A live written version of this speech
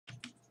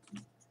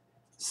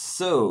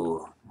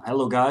So,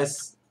 hello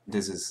guys,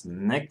 this is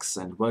Nex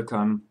and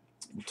welcome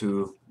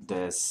to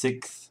the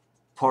 6th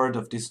part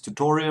of this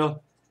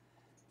tutorial.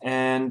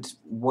 And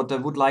what I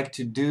would like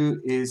to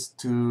do is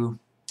to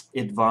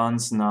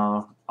advance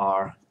now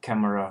our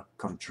camera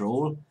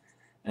control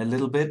a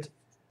little bit.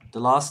 The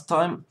last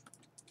time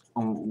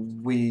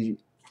we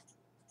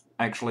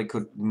actually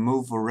could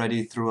move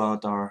already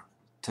throughout our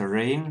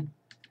terrain,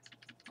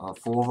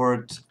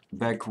 forward,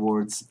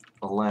 backwards,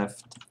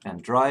 left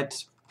and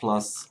right,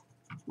 plus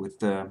with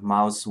the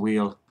mouse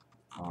wheel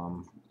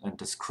and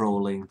the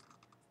scrolling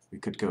we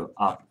could go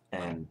up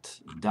and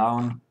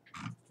down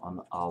on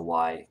our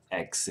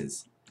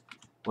y-axis.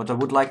 What I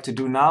would like to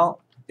do now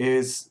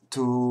is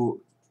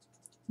to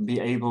be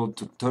able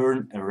to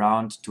turn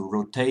around, to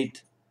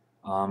rotate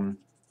on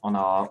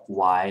our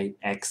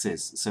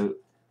y-axis, so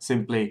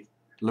simply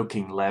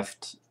looking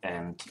left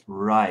and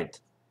right.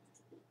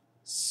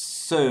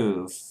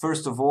 So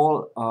first of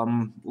all,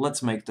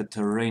 let's make the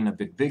terrain a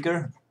bit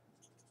bigger.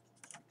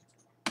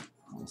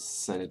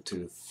 Set it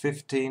to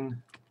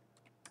 15.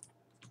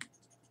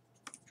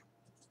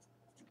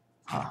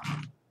 Our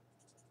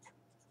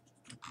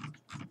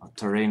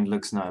terrain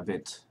looks now a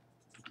bit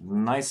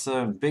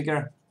nicer,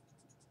 bigger.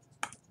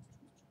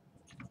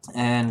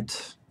 And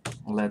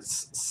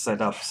let's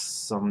set up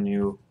some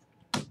new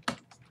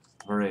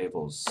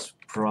variables.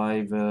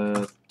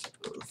 Private,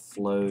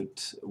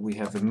 float. We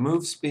have a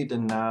move speed,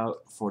 and now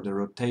for the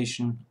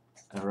rotation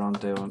around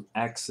the own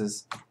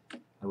axis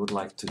I would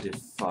like to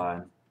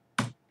define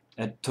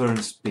a turn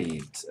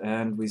speed,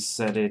 and we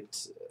set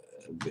it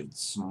a bit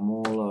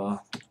smaller,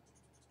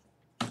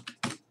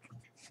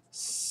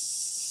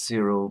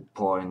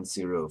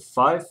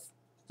 0.05,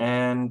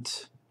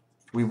 and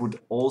we would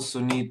also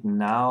need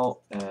now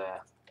a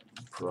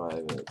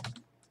private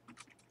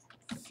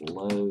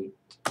float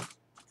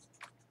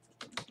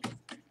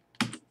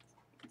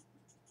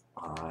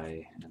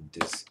I, and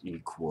this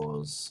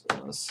equals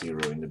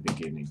 0 in the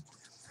beginning,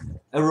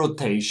 a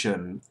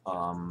rotation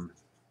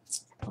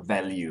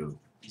value.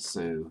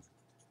 So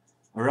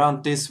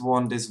around this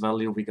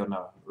value we're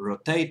gonna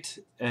rotate,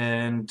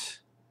 and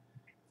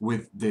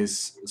with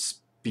this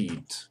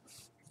speed.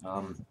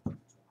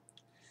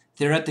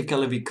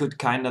 Theoretically we could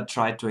kinda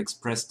try to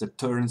express the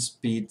turn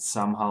speed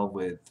somehow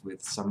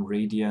with some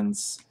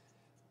radians,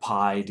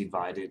 pi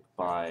divided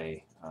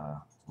by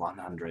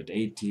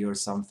 180 or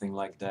something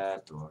like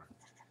that, or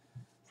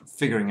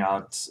figuring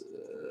out,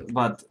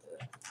 but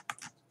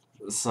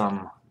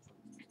some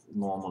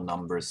normal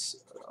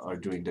numbers are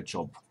doing the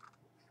job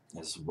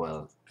as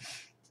well.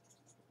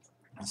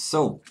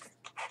 So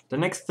the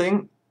next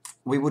thing,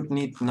 we would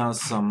need now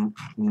some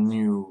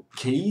new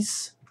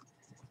keys.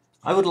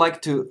 I would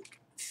like to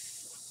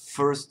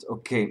first,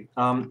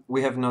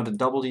 we have now the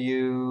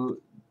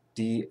W,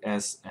 D,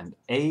 S and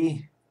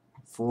A,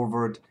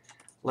 forward.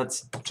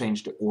 Let's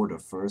change the order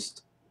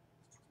first.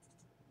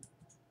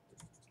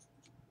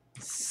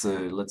 So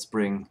let's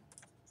bring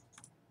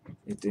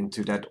it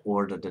into that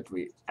order that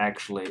we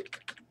actually...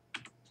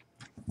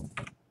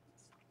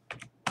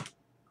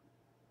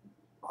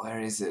 Where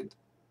is it?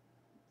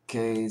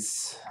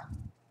 Case...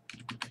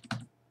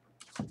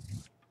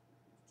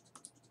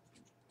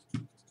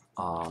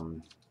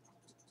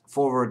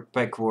 forward,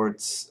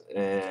 backwards,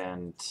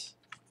 and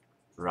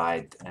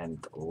right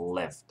and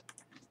left.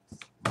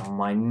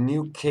 My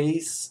new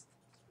case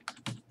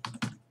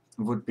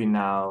would be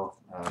now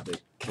the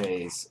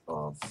case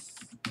of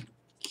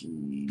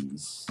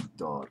keys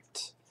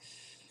dot,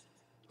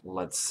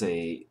 let's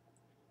say,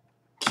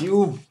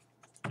 Q.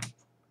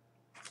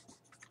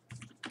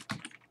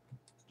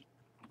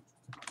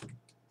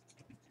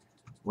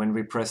 When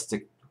we press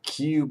the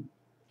Q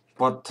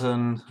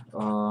button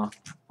on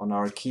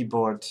our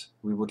keyboard,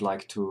 we would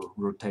like to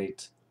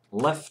rotate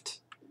left,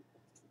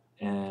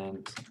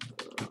 and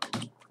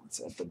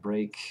let's add the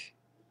brake,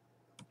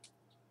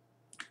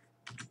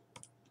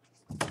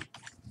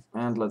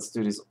 and let's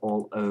do this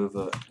all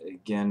over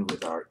again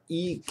with our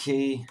E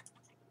key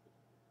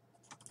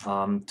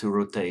to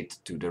rotate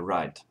to the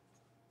right.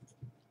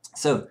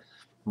 So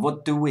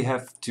what do we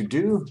have to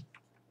do?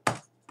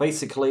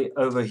 Basically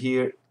over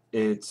here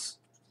it's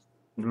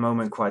at the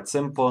moment quite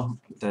simple.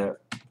 The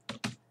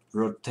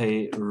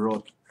rotate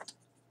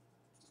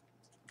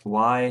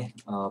y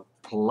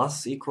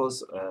plus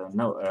equals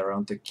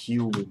around the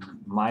Q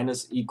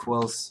minus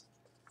equals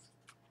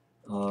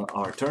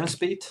our turn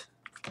speed,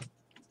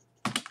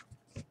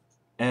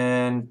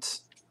 and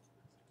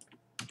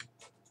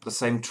the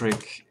same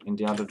trick in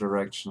the other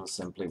direction,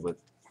 simply with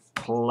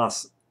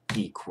plus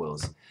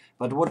equals.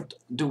 But what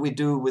do we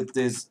do with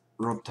this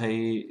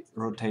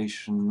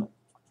rotation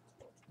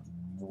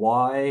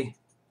y?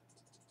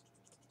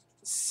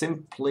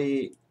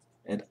 Simply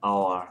at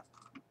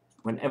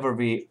whenever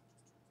we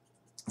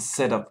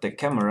set up the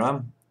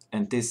camera,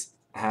 and this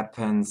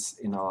happens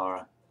in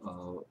our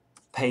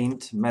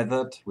paint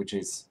method, which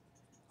is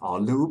our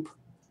loop,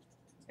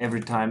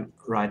 every time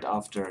right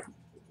after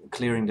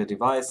clearing the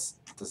device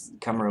the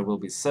camera will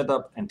be set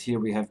up, and here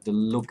we have the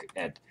look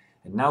at,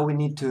 and now we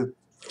need to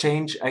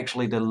change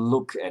actually the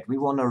look at. We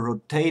want to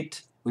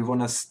rotate, we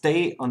want to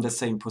stay on the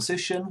same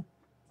position,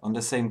 on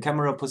the same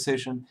camera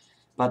position,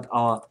 but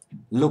our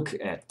look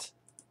at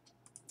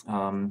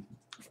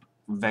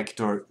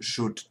vector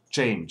should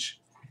change.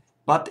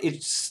 But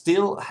it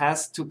still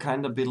has to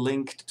kind of be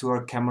linked to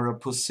our camera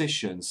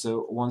position.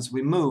 So once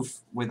we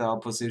move with our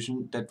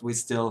position, that we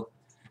still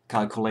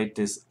calculate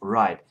this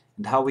right.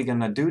 And how are we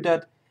gonna do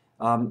that?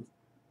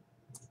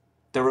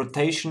 The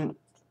rotation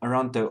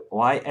around the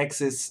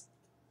y-axis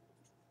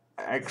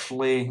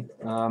actually,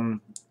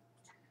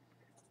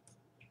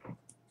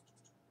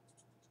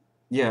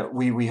 yeah,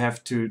 we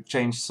have to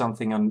change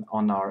something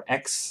on our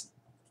x.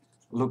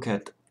 Look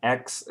at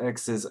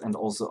x-axis and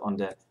also on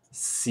the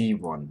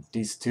C1.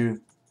 These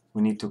two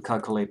we need to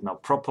calculate now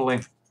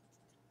properly.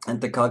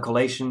 And the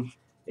calculation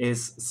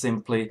is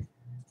simply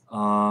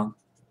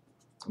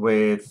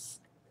with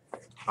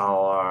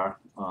our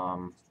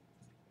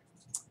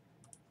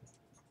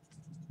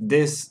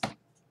this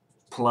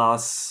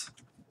plus,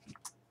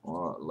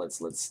 or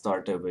let's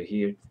start over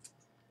here.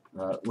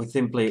 We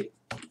simply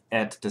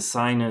add the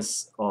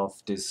sinus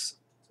of this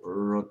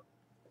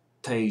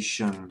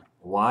rotation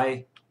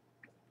y.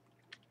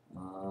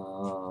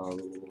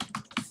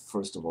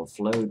 First of all,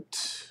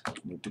 float.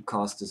 Need to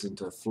cast this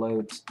into a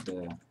float.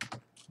 The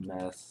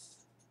math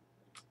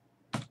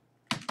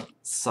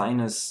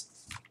sinus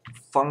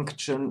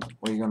function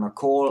we're gonna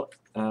call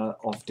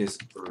of this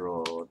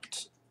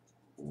rot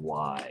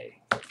y,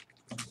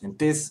 and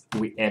this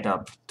we add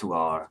up to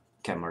our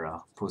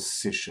camera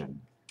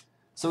position.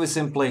 So we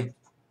simply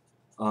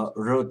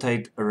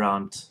rotate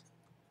around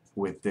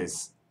with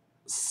this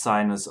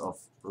sinus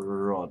of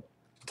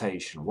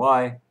rotation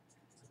y,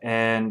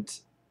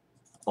 and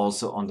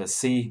also on the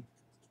C,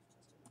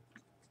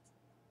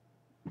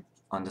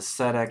 on the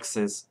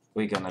z-axis,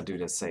 we're gonna do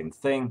the same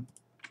thing.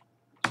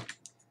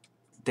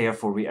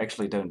 Therefore, we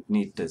actually don't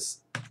need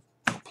this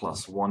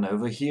 +1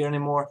 over here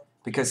anymore,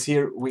 because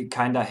here we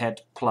kinda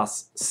had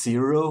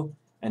 +0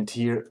 and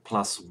here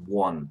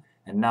 +1.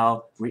 And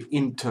now we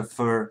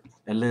interfere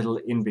a little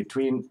in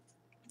between,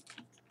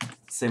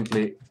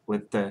 simply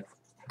with the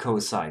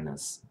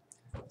cosinus.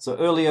 So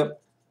earlier,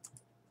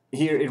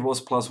 here it was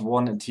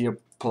 +1 and here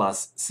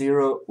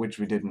 +0, which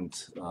we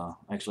didn't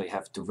actually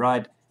have to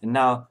write. And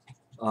now,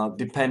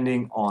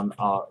 depending on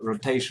our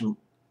rotation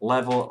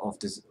level of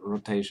this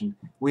rotation,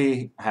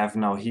 we have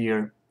now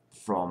here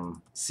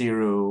from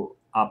 0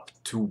 up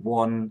to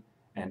 1,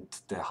 and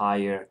the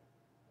higher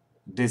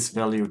this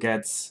value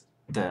gets,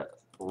 the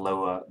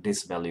lower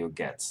this value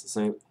gets.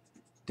 So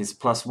this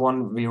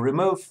 +1 we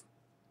remove,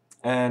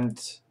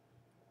 and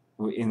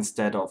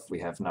instead of, we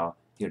have now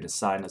here the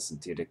sinus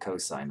and here the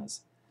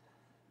cosinus.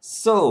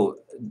 So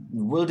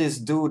will this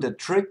do the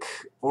trick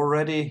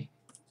already?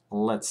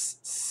 Let's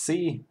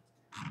see.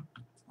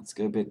 Let's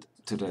go a bit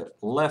to the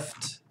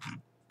left.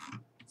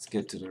 Let's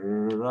get to the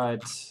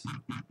right.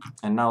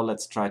 And now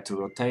let's try to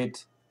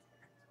rotate.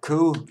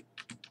 Cool.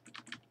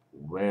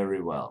 Very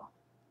well.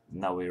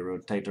 Now we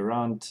rotate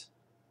around.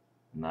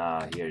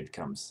 Now here it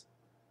comes.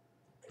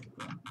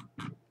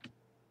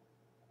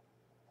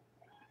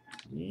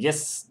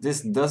 Yes,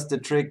 this does the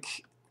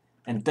trick.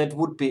 And that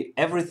would be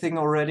everything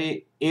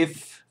already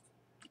if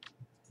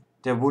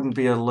there wouldn't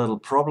be a little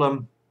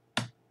problem.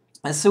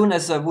 As soon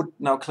as I would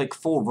now click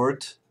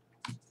forward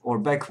or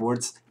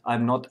backwards,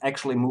 I'm not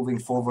actually moving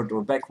forward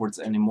or backwards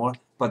anymore,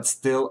 but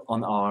still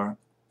on our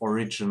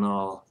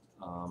original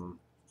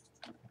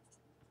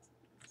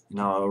in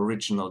our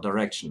original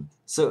direction.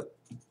 So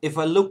if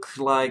I look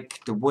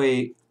like the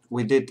way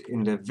we did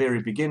in the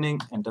very beginning,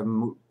 and I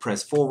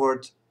press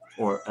forward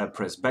or I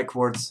press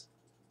backwards,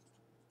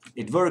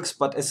 it works.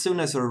 But as soon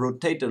as I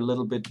rotate a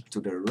little bit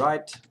to the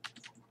right,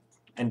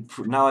 and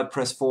now I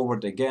press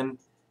forward again,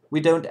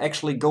 we don't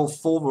actually go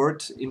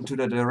forward into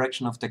the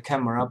direction of the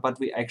camera, but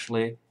we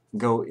actually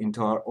go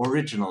into our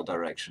original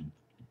direction.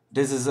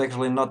 This is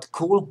actually not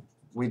cool.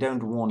 We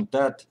don't want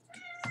that.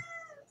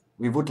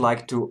 We would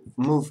like to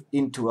move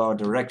into our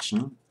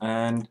direction.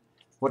 And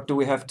what do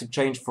we have to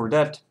change for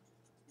that?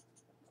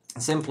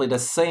 Simply the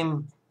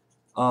same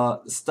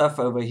stuff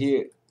over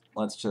here.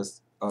 Let's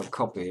just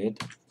copy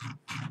it.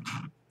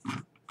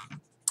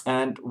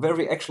 And where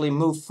we actually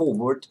move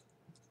forward,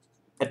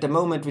 at the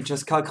moment we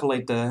just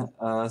calculate the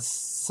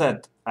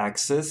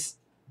z-axis,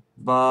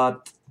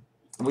 but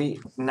we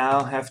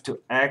now have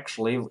to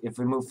actually, if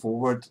we move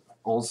forward,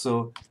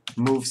 also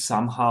move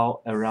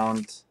somehow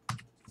around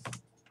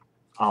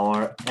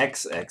our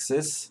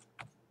x-axis.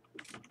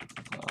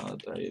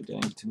 What are you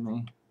doing to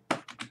me?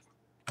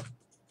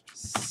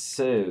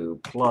 So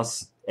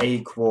plus a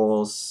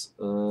equals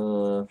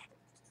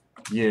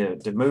yeah,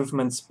 the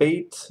movement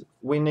speed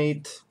we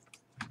need,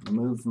 the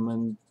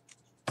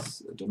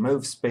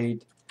move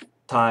speed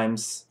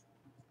times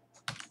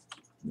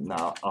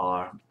now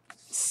our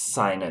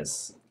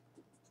sinus.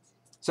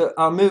 So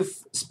our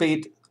move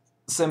speed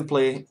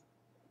simply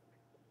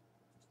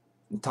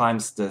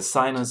times the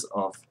sinus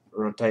of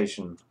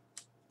rotation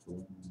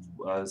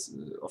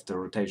of the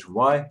rotation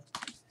y,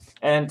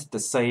 and the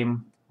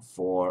same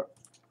for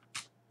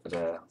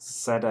the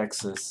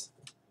z-axis,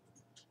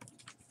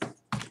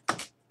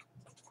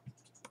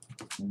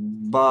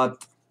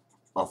 but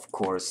of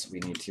course we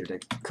need here the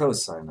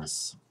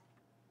cosinus.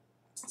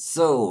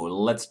 So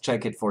let's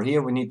check it for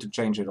here. We need to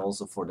change it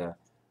also for the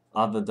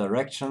other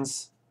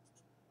directions,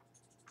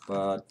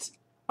 but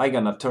I'm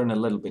gonna turn a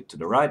little bit to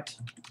the right,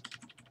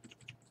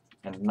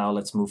 and now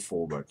let's move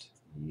forward.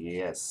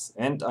 Yes,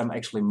 and I'm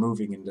actually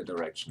moving in the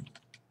direction.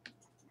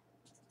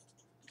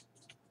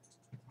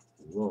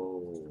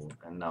 Whoa,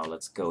 and now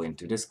let's go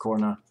into this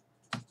corner.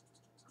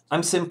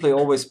 I'm simply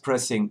always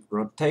pressing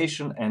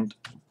rotation and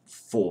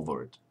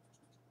forward.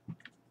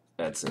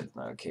 That's it.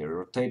 Okay,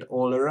 rotate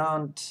all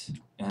around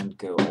and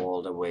go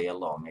all the way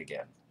along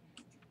again.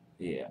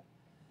 Yeah.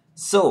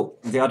 So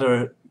the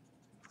other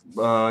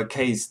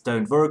case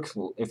don't work.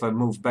 If I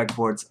move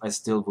backwards, I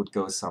still would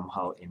go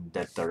somehow in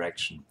that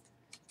direction,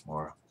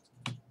 or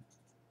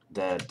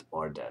that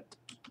or that.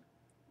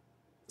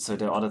 So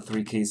the other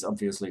three keys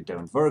obviously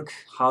don't work.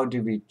 How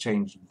do we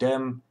change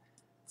them?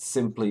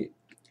 Simply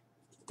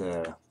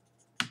the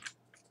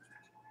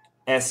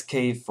S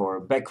key for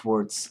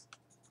backwards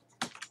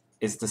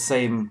is the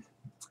same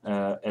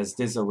as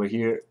this over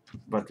here,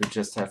 but we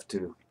just have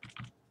to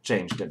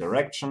change the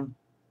direction.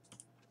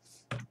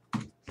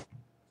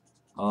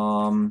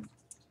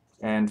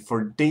 And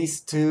for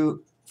these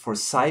two, for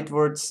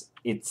sidewards,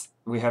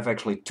 we have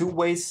actually two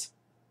ways.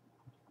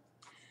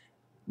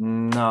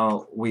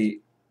 Now we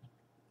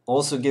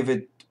also give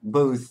it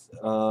both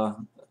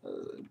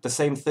the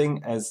same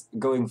thing as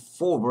going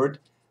forward,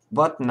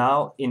 but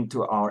now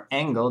into our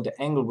angle, the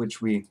angle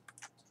which we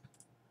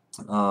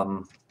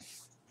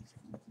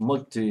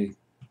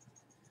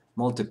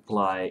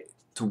multiply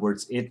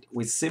towards it,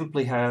 we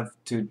simply have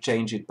to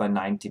change it by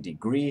 90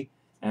 degree.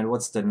 And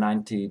what's the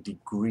 90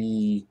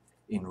 degree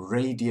in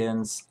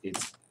radians?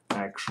 It's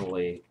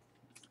actually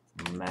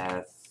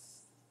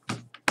math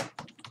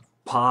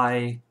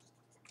pi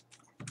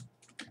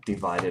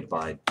divided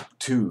by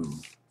 2.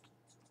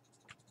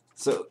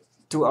 So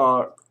to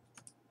our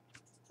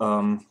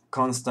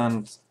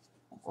constant,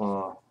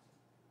 to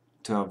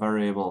our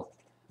variable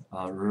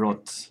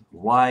rot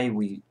y,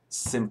 we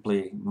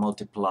simply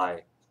multiply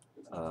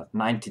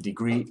 90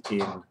 degree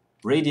in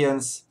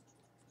radians,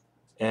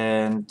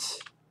 and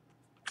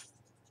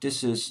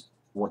this is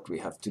what we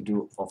have to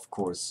do, of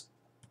course,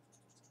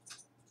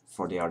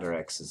 for the other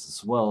axis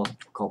as well.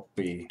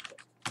 Copy,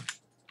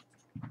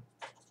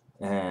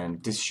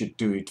 and this should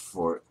do it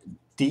for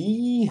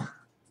D.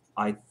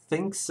 I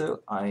think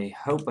so. I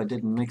hope I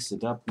didn't mix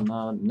it up.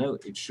 No,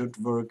 it should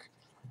work.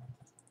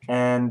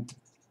 And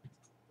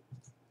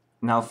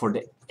now for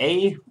the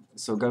A,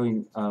 so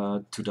going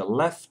to the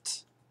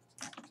left,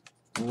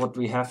 what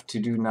we have to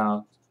do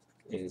now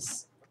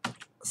is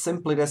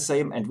simply the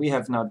same, and we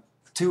have now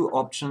two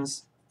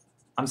options.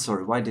 I'm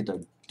sorry, why did I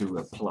do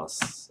a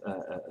plus?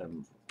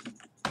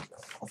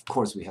 Of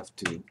course we have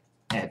to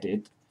add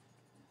it,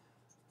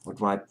 but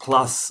why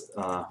plus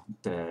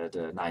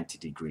the 90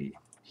 degree?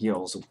 Here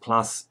also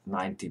plus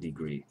 90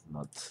 degree,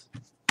 not.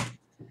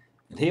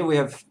 And here we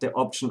have the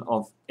option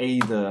of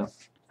either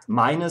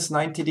minus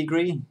 90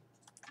 degree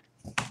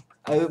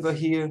over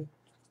here,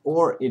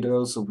 or it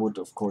also would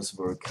of course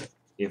work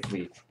if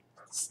we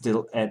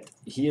still add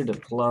here the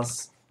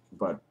plus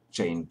but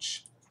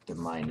change the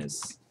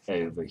minus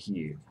over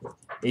here.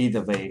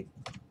 Either way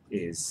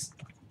is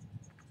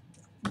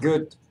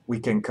good. We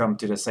can come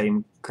to the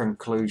same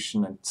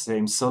conclusion and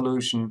same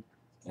solution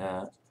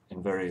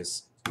in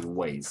various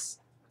ways.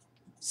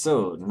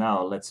 So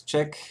now let's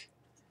check.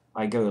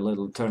 I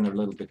go turn a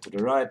little bit to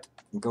the right,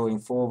 going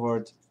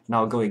forward,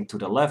 now going to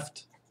the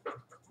left,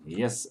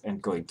 yes,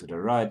 and going to the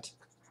right.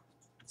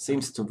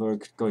 Seems to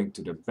work. Going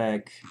to the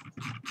back,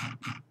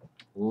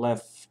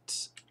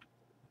 left,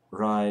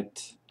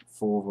 right,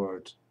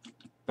 forward,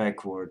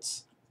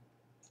 backwards.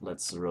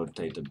 Let's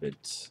rotate a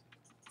bit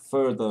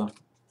further.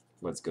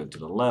 Let's go to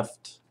the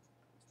left,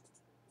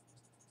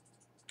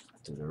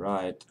 to the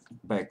right,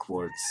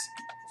 backwards,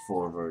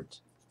 forward.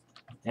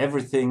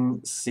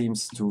 Everything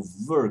seems to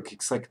work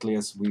exactly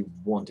as we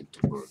want it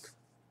to work.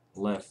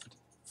 Left,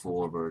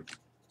 forward,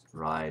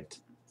 right,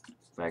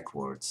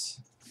 backwards.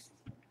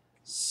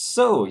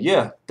 So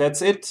yeah,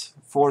 that's it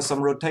for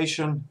some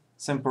rotation,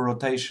 simple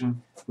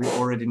rotation. We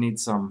already need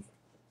some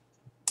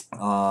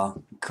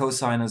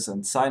cosinus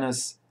and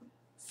sinus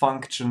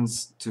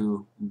functions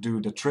to do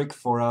the trick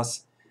for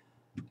us.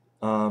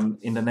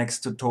 In the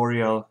next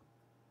tutorial,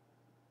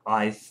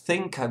 I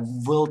think I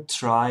will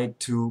try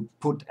to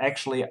put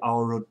actually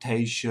our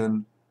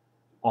rotation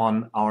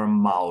on our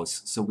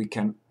mouse, so we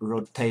can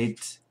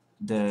rotate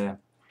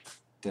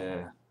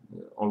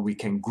or we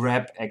can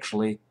grab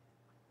actually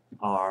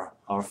our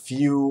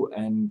view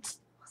and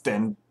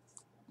then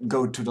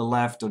go to the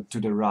left or to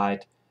the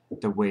right,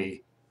 the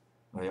way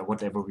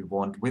whatever we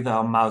want with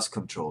our mouse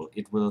control.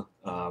 It will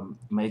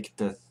make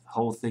the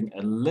whole thing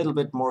a little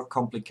bit more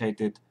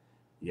complicated.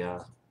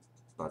 Yeah,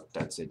 but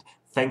that's it.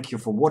 Thank you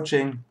for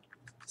watching.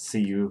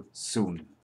 See you soon.